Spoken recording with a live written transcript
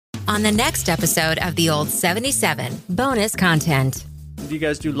on the next episode of The Old 77 bonus content. Do you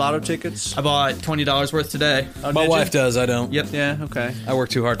guys do lotto tickets? I bought $20 worth today. Oh, My did wife you? does. I don't. Yep. Yeah, okay. I work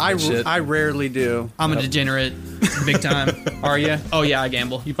too hard for that shit. I rarely do. I'm a degenerate, big time. Are you? Oh, yeah, I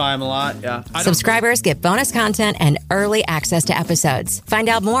gamble. You buy them a lot? Yeah. Subscribers get bonus content and early access to episodes. Find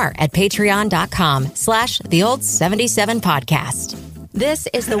out more at patreon.com/theold77podcast. This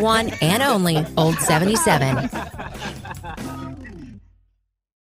is the one and only Old 77.